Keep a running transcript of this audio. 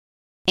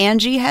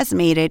Angie has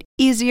made it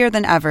easier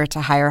than ever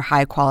to hire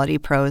high-quality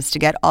pros to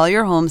get all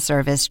your home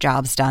service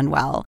jobs done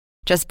well.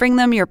 Just bring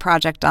them your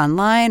project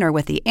online or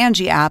with the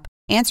Angie app,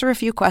 answer a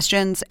few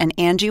questions, and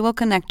Angie will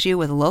connect you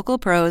with local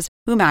pros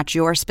who match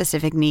your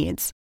specific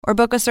needs. Or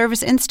book a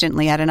service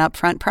instantly at an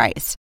upfront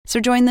price. So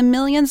join the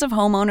millions of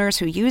homeowners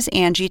who use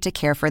Angie to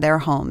care for their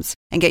homes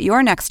and get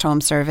your next home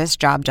service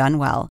job done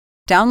well.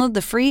 Download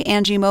the free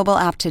Angie mobile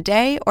app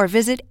today or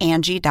visit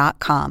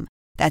Angie.com.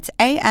 That's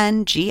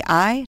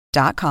ANGI.com.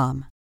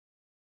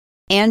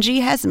 Angie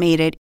has made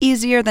it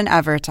easier than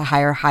ever to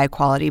hire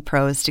high-quality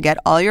pros to get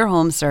all your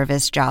home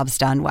service jobs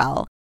done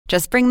well.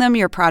 Just bring them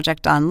your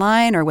project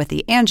online or with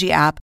the Angie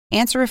app,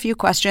 answer a few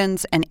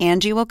questions, and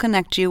Angie will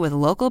connect you with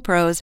local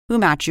pros who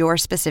match your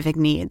specific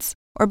needs.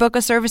 Or book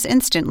a service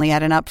instantly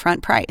at an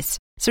upfront price.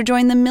 So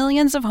join the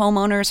millions of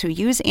homeowners who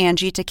use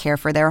Angie to care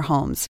for their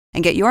homes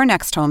and get your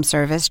next home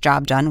service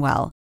job done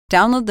well.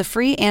 Download the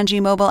free Angie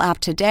mobile app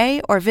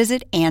today or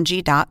visit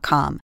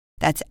Angie.com.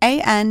 That's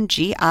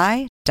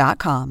ANGI.com.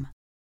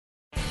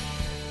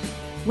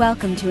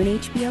 Welcome to an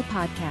HBO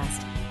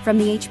podcast from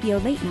the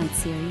HBO Late Night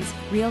series,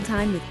 Real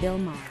Time with Bill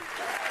Maher.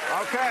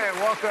 Okay,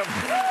 welcome to,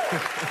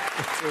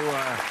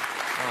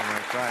 oh, my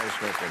thigh is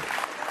hurting.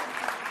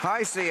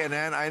 Hi,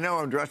 CNN. I know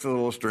I'm dressed a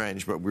little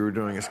strange, but we were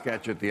doing a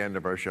sketch at the end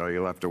of our show.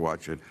 You'll have to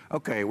watch it.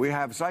 Okay, we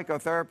have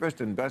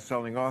psychotherapist and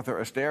best-selling author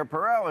Esther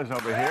Perel is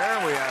over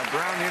here. We have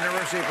Brown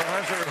University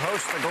professor who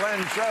hosts the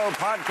Glenn Show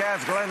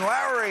podcast, Glenn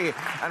Loury.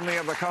 And we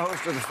have the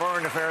co-host of the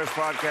Foreign Affairs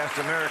podcast,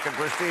 American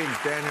Prestige,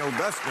 Daniel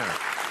Bessner.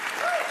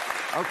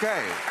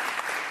 Okay.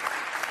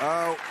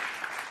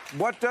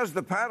 What does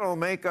the panel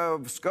make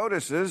of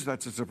SCOTUS's,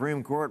 that's a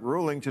Supreme Court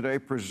ruling today,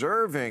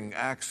 preserving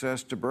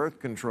access to birth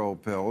control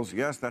pills?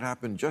 Yes, that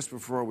happened just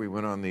before we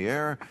went on the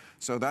air.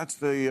 So that's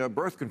the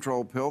birth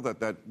control pill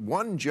that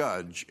one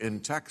judge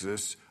in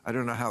Texas, I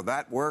don't know how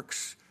that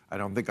works, I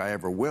don't think I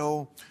ever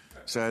will,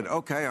 said,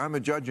 okay, I'm a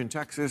judge in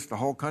Texas, the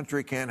whole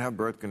country can't have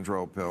birth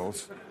control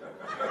pills.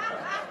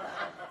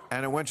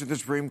 And it went to the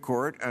Supreme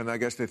Court, and I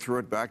guess they threw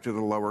it back to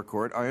the lower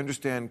court. I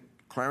understand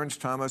Clarence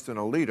Thomas and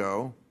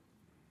Alito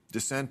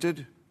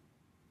dissented,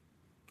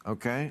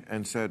 okay,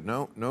 and said,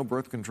 no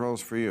birth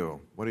controls for you.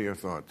 What are your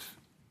thoughts?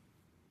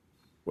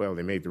 Well,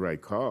 they made the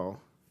right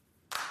call.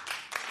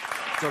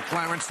 So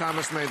Clarence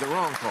Thomas made the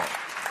wrong call.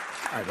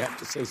 I'd have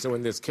to say so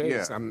in this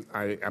case. Yeah. I'm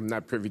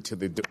not privy to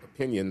the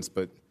opinions,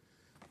 but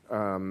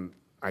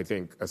I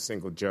think a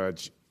single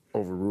judge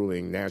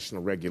overruling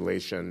national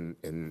regulation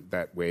in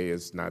that way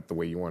is not the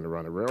way you want to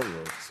run a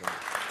railroad. So.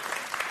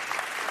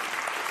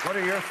 What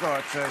are your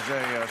thoughts as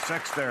a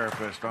sex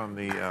therapist on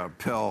the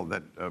pill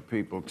that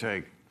people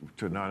take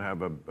to not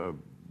have a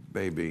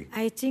baby?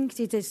 I think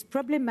it is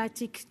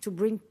problematic to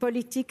bring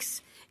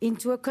politics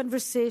into a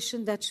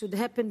conversation that should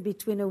happen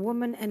between a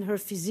woman and her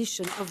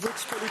physician, of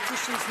which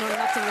politicians know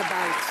nothing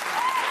about.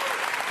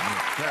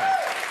 Okay.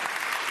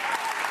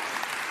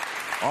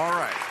 All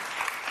right.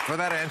 For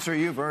that answer,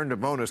 you've earned a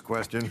bonus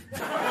question.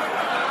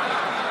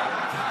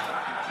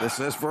 This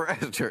is for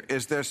Esther.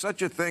 Is there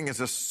such a thing as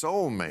a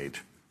soulmate?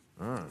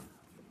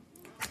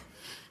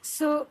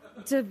 So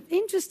the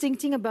interesting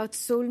thing about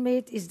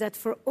soulmate is that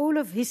for all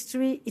of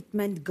history, it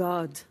meant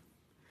God,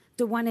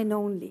 the one and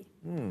only.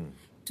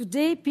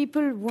 Today,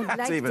 people would like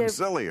That's even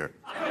sillier.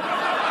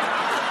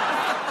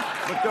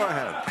 But go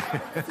ahead.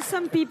 For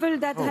some people,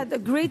 that had a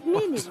great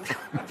meaning.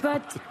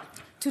 But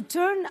to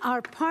turn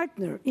our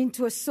partner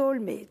into a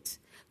soulmate,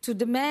 to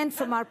demand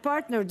from our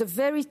partner the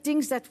very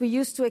things that we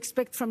used to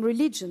expect from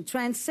religion,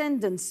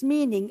 transcendence,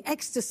 meaning,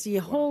 ecstasy,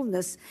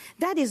 wholeness,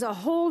 that is a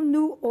whole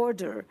new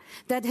order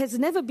that has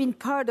never been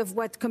part of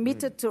what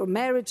committed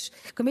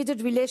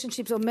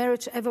relationships or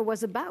marriage ever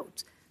was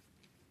about.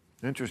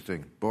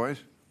 Interesting.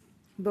 Boys?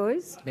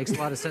 Boys? Makes a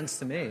lot of sense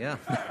to me, yeah.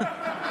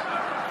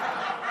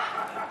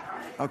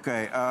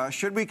 Okay.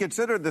 Should we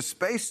consider the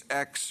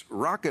SpaceX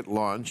rocket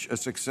launch a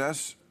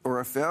success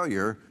or a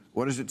failure?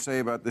 What does it say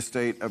about the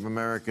state of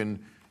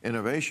American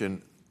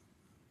innovation?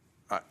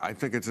 I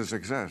think it's a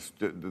success.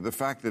 The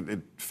fact that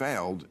it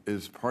failed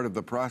is part of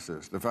the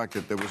process. The fact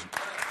that there was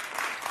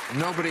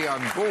nobody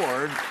on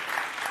board.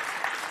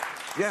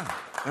 Yeah.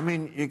 I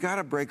mean, you got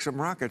to break some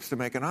rockets to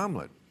make an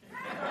omelet.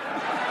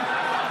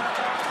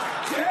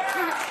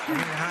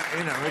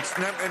 It's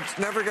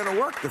never going to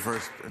work the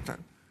first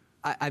time.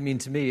 I mean,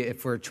 to me,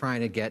 if we're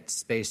trying to get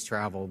space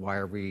travel, why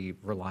are we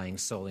relying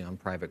solely on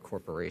private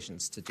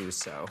corporations to do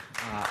so?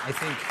 I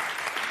think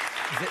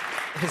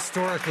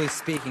historically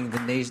speaking,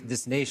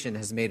 this nation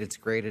has made its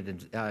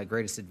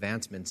greatest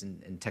advancements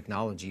in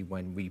technology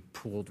when we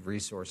pooled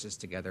resources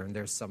together, and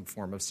there's some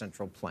form of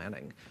central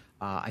planning.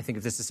 I think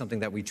if this is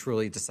something that we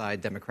truly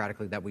decide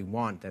democratically that we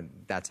want, then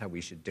that's how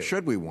we should do it.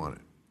 Should we want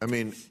it? I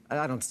mean,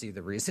 I don't see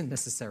the reason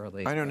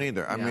necessarily. I don't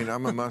either. I mean,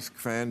 I'm a Musk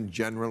fan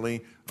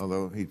generally,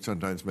 although he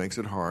sometimes makes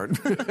it hard.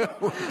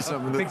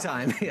 Big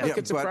time. Yeah. Look,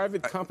 it's a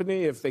private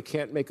company. If they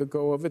can't make a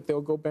go of it,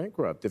 they'll go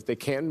bankrupt. If they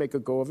can make a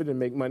go of it and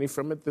make money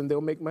from it, then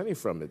they'll make money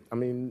from it. I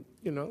mean,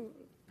 you know.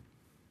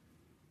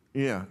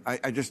 Yeah,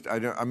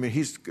 I mean,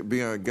 he's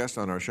being a guest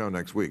on our show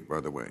next week,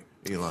 by the way,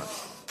 Elon.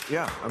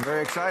 Yeah, I'm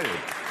very excited.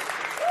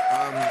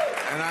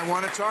 And I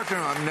want to talk to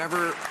him. I've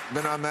never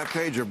been on that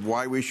page of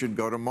why we should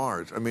go to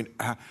Mars. I mean,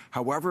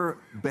 however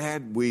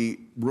bad we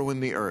ruin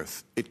the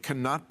Earth, it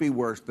cannot be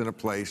worse than a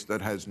place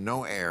that has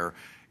no air,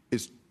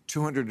 is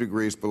 200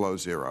 degrees below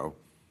zero,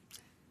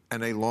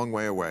 and a long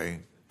way away,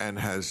 and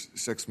has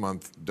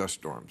 6-month dust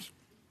storms.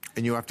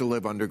 And you have to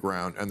live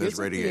underground, and there's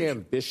radiation. Isn't the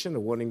ambition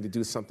of wanting to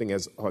do something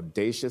as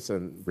audacious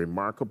and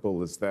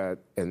remarkable as that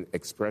an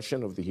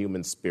expression of the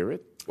human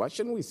spirit? Why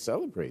shouldn't we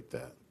celebrate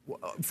that?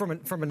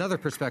 From another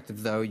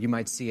perspective, though, you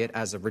might see it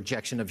as a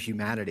rejection of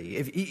humanity.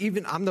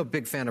 Even I'm no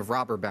big fan of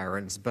robber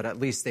barons, but at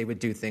least they would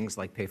do things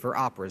like pay for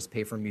operas,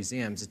 pay for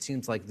museums. It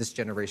seems like this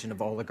generation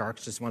of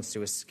oligarchs just wants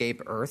to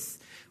escape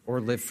Earth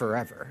or live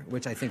forever,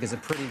 which I think is a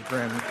pretty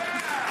grim take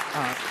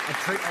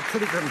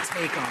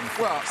on things.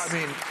 Well, I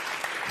mean,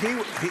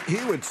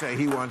 he would say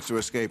he wants to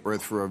escape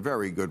Earth for a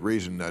very good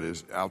reason that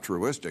is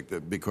altruistic,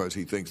 that because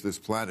he thinks this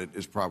planet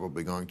is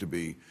probably going to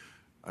be,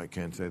 I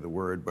can't say the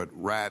word, but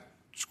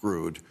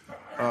screwed.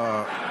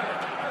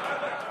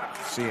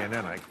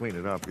 CNN, I clean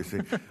it up, you see.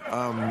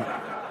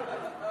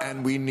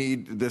 And we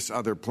need this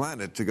other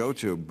planet to go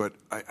to. But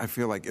I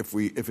feel like if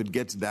it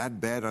gets that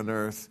bad on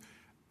Earth,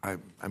 I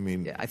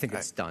mean... Yeah, I think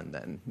it's done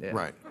then. Yeah.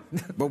 Right.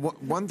 But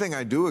one thing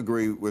I do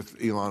agree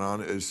with Elon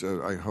on is,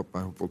 I hope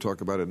we'll talk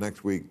about it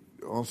next week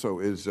also,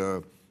 is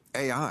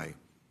AI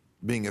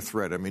being a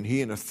threat. I mean,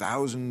 he and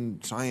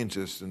 1,000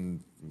 scientists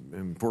and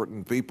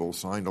important people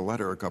signed a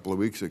letter a couple of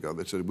weeks ago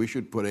that said we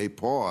should put a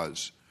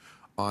pause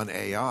on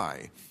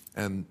AI.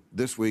 And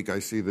this week I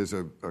see there's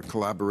a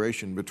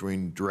collaboration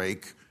between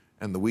Drake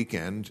and The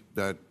Weeknd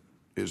that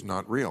is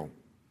not real.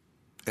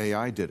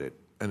 AI did it.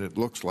 And it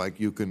looks like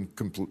you can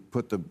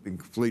put the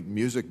complete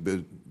music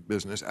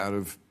business out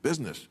of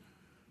business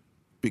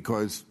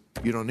because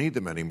you don't need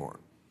them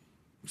anymore.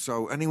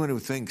 So anyone who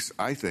thinks,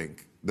 I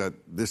think, that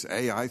this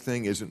AI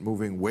thing isn't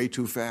moving way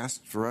too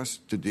fast for us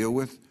to deal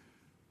with,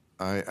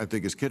 I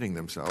think is kidding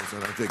themselves,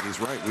 and I think he's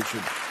right. We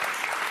should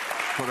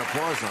put a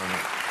pause on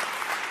it.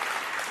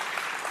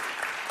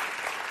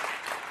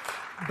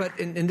 But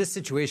in this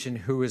situation,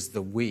 who is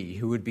the we?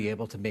 Who would be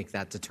able to make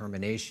that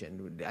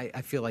determination?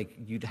 I feel like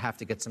you'd have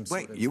to get some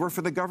sort of... Wait, you were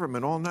for the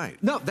government all night.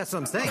 No, that's what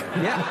I'm saying.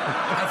 Yeah.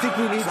 I think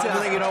we need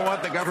Suddenly you don't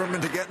want the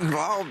government to get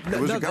involved.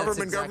 It was a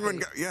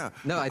government, yeah.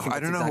 No, I think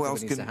I don't know who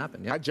else needs to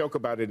happen. Yeah. I joke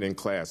about it in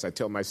class. I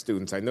tell my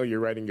students, I know you're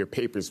writing your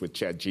papers with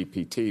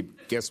ChatGPT.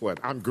 Guess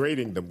what? I'm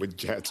grading them with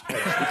ChatGPT.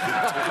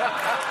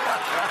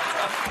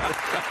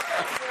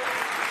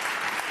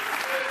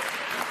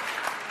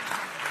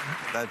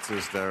 That's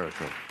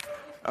hysterical.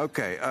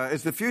 Okay,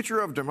 is the future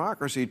of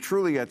democracy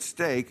truly at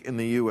stake in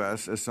the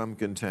U.S., as some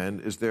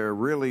contend? Is there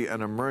really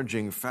an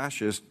emerging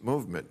fascist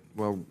movement?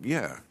 Well,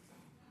 yeah.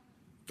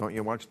 Don't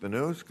you watch the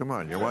news? Come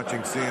on, you're watching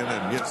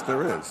CNN. Yes,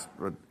 there is.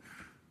 But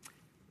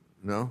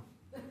no?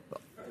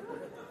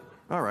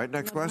 All right,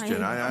 next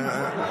question.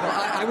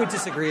 I would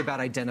disagree about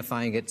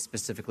identifying it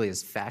specifically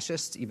as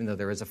fascist, even though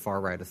there is a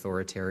far-right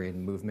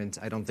authoritarian movement.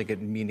 I don't think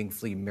it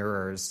meaningfully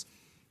mirrors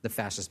the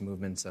fascist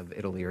movements of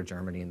Italy or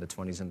Germany in the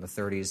 20s and the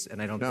 30s,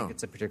 and I don't think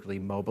it's a particularly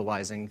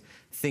mobilizing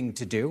thing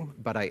to do,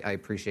 but I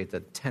appreciate the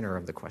tenor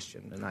of the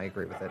question, and I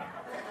agree with it.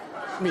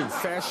 I mean,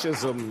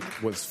 fascism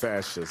was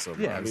fascism.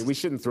 Yeah, I mean, we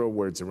shouldn't throw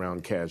words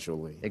around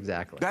casually.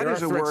 Exactly. That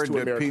is a word to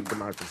that American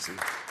democracy.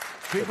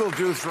 People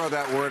do throw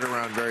that word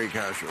around very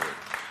casually.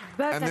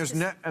 But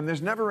And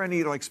there's never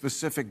any like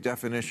specific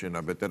definition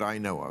of it that I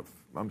know of.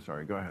 I'm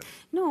sorry, go ahead.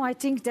 No, I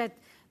think that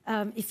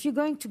if you're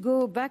going to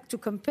go back to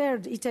compare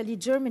Italy,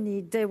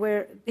 Germany,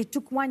 it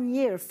took 1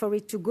 year for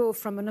it to go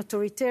from an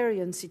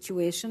authoritarian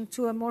situation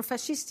to a more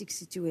fascistic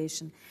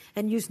situation.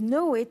 And you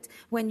know it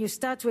when you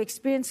start to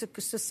experience a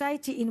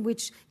society in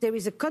which there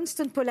is a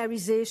constant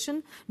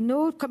polarization,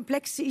 no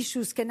complex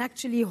issues can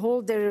actually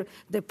hold their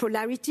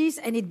polarities,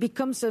 and it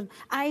becomes an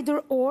either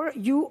or,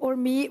 you or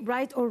me,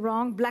 right or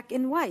wrong, black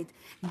and white.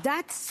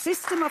 That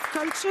system of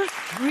culture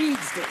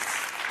breeds this.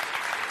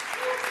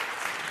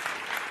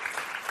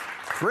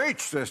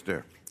 Preach,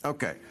 sister.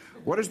 Okay.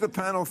 What does the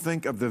panel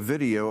think of the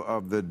video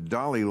of the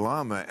Dalai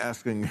Lama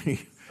asking a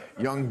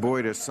young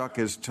boy to suck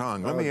his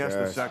tongue? Let me ask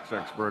the sex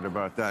expert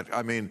about that.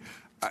 I mean,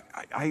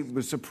 I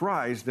was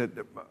surprised that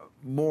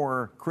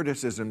more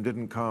criticism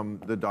didn't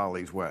come the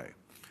Dalai's way,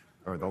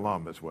 or the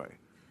Lama's way.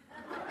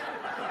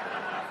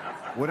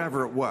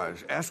 Whatever it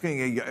was.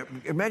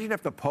 Imagine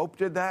if the Pope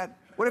did that.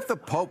 What if the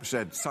Pope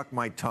said, suck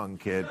my tongue,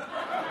 kid?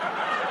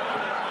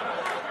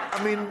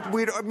 I mean,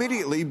 we'd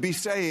immediately be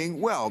saying,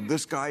 well,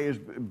 this guy has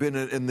been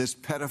in this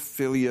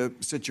pedophilia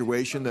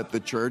situation that the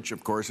church,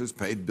 of course, has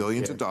paid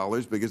billions of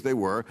dollars because they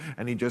were,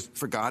 and he just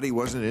forgot he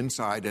wasn't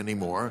inside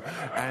anymore,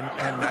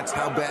 and that's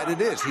how bad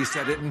it is. He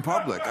said it in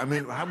public. I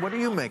mean, what do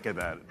you make of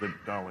that, the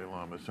Dalai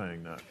Lama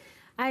saying that?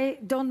 I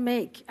don't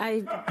make.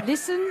 I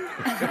listen.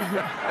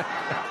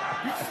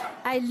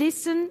 I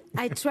listen.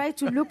 I try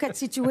to look at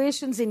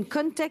situations in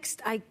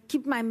context. I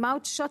keep my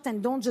mouth shut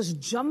and don't just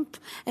jump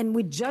and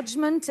with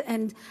judgment.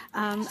 And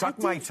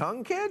suck my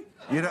tongue, kid.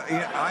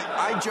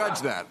 I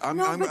judge that. I'm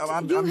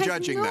judging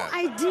that. You have no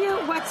idea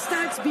what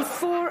starts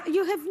before.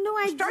 You have no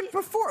idea. Start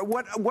before.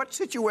 What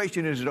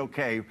situation is it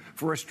okay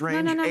for a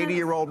strange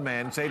 80-year-old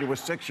man say to a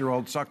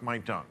 6-year-old, "Suck my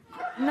tongue"?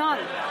 None.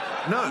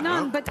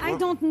 No? But I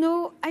don't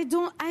know.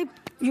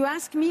 You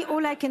ask me,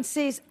 all I can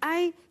say is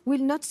I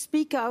will not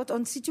speak out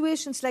on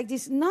situations like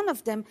this, none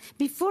of them,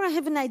 before I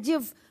have an idea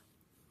of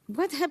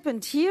what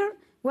happened here,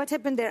 what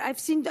happened there. I've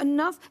seen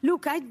enough.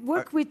 Look, I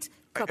work with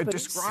couples.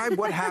 Describe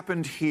what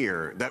happened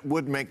here that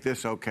would make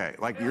this okay.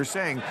 Like you're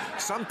saying,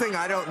 something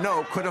I don't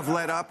know could have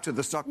led up to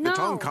the suck the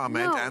tongue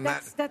comment. No,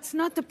 that's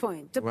not the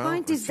point. The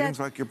point is that... seems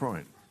like your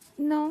point.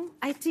 No,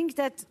 I think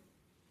that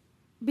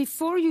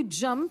before you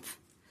jump,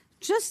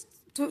 just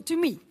to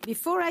me,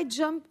 before I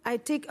jump, I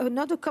take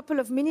another couple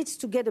of minutes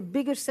to get a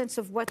bigger sense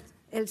of what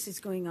else is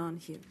going on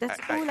here. That's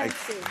all I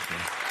say.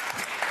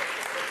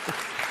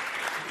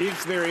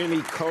 Is there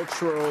any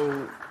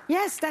cultural...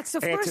 Yes, that's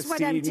of course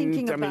what I'm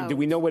thinking about. I mean, do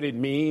we know what it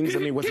means? I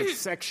mean, was it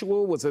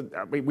sexual? Was it...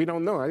 I mean, we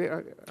don't know.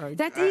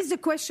 That is the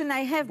question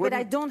I have, but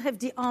I don't have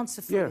the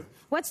answer for it.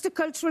 What's the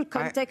cultural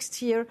context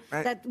here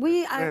that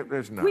we are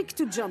quick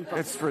to jump on?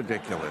 It's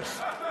ridiculous.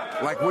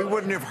 Like, we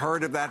wouldn't have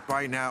heard of that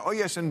by now. Oh,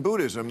 yes, in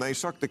Buddhism, they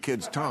suck the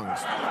kids' tongues.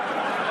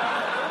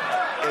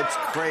 It's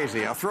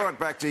crazy. I'll throw it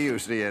back to you,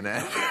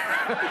 CNN.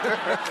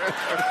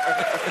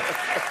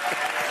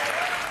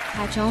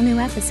 Catch all new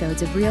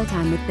episodes of Real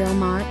Time with Bill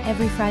Maher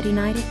every Friday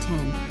night at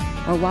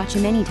 10, or watch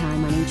him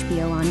anytime on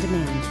HBO On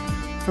Demand.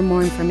 For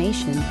more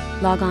information,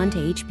 log on to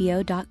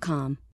HBO.com.